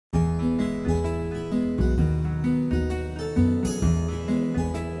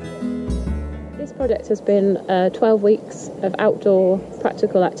project has been 12 weeks of outdoor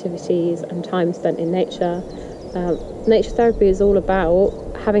practical activities and time spent in nature. Nature therapy is all about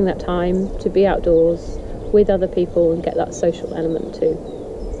having that time to be outdoors with other people and get that social element too.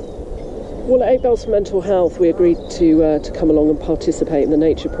 Well, at 8 for Mental Health, we agreed to come along and participate in the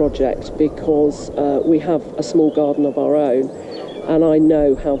nature project because we have a small garden of our own, and I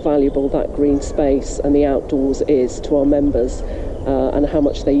know how valuable that green space and the outdoors is to our members and how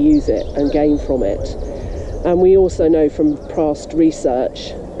much they use it and gain from it. And we also know from past research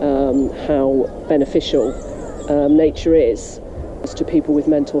how beneficial nature is to people with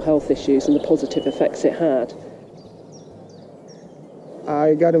mental health issues and the positive effects it had.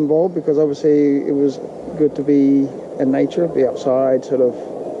 I got involved because obviously it was good to be in nature, be outside, sort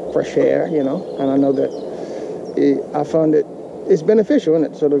of fresh air, you know, and I know that I found it's beneficial,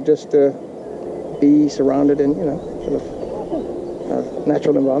 isn't it, sort of just to be surrounded in, you know, sort of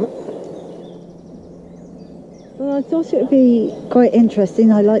natural environment. Well, I thought it would be quite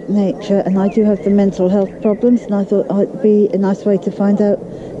interesting. I like nature and I do have the mental health problems, and I thought it'd be a nice way to find out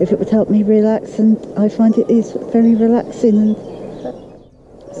if it would help me relax, and I find it is very relaxing.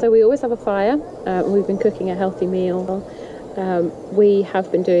 So we always have a fire. We've been cooking a healthy meal. We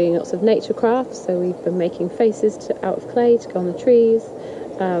have been doing lots of nature crafts, so we've been making faces out of clay to go on the trees.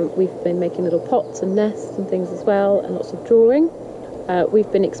 We've been making little pots and nests and things as well, and lots of drawing.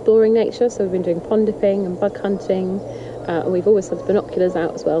 We've been exploring nature, so we've been doing pond dipping and bug hunting, and we've always had binoculars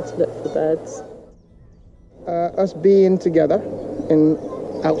out as well to look for the birds. Us being together and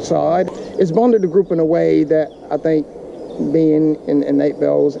outside, it's bonded the group in a way that I think being in 8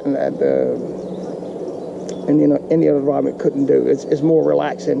 Bells and at in any other environment couldn't do. It's more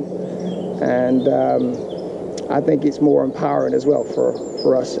relaxing, and I think it's more empowering as well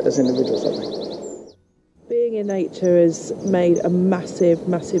for us as individuals, I think. Being in nature has made a massive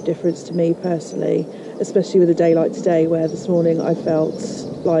difference to me personally, especially with a day like today, where this morning I felt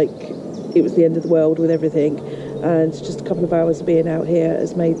like it was the end of the world with everything, and just a couple of hours of being out here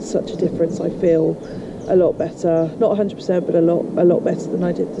has made such a difference. I feel a lot better, not 100%, but a lot better than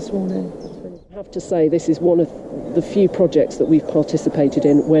I did this morning. I have to say, this is one of the few projects that we've participated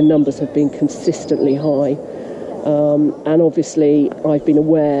in where numbers have been consistently high. And obviously I've been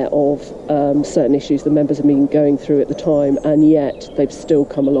aware of certain issues the members have been going through at the time, and yet they've still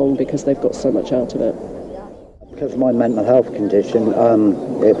come along because they've got so much out of it. Because of my mental health condition,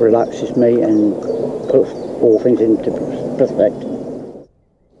 it relaxes me and puts all things into perspective.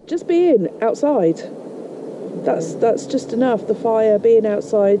 Just being outside, that's just enough. The fire, being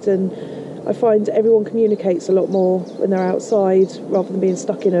outside, and I find everyone communicates a lot more when they're outside rather than being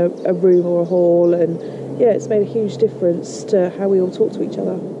stuck in a room or a hall, and yeah, it's made a huge difference to how we all talk to each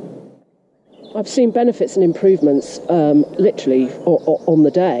other. I've seen benefits and improvements literally on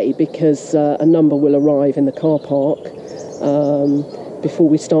the day, because a number will arrive in the car park before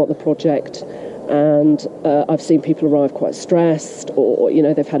we start the project, and I've seen people arrive quite stressed, or you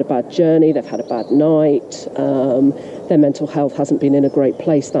know, they've had a bad journey, they've had a bad night, their mental health hasn't been in a great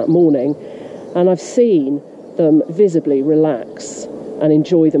place that morning, and I've seen them visibly relax and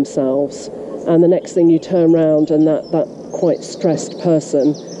enjoy themselves. And the next thing you turn around and that quite stressed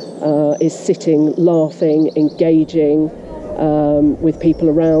person is sitting, laughing, engaging with people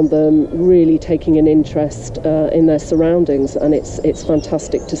around them, really taking an interest in their surroundings, and it's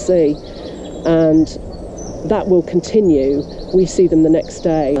fantastic to see. And that will continue. We see them the next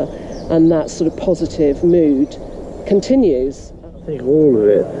day, and that sort of positive mood continues. I think all of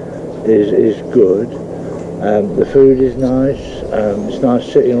it is good. The food is nice. It's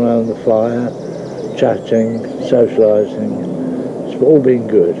nice sitting around the fire, chatting, socialising. It's all been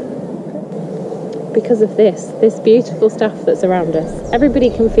good. Because of this beautiful stuff that's around us, everybody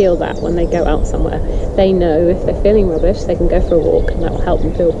can feel that when they go out somewhere. They know if they're feeling rubbish, they can go for a walk, and that will help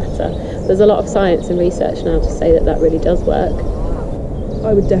them feel better. There's a lot of science and research now to say that really does work.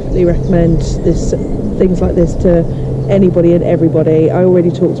 I would definitely recommend things like this to anybody and everybody. I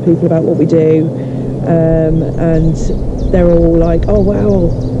already talk to people about what we do, and they're all like, oh wow,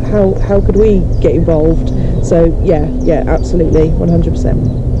 how could we get involved? So yeah, absolutely,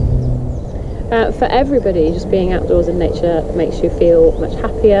 100%. For everybody, just being outdoors in nature makes you feel much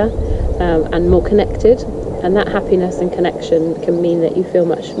happier and more connected, and that happiness and connection can mean that you feel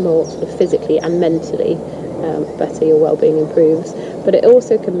much more sort of physically and mentally better. Your well-being improves, but it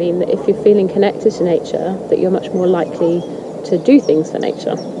also can mean that if you're feeling connected to nature, that you're much more likely to do things for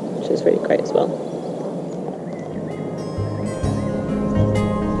nature, which is really great as well.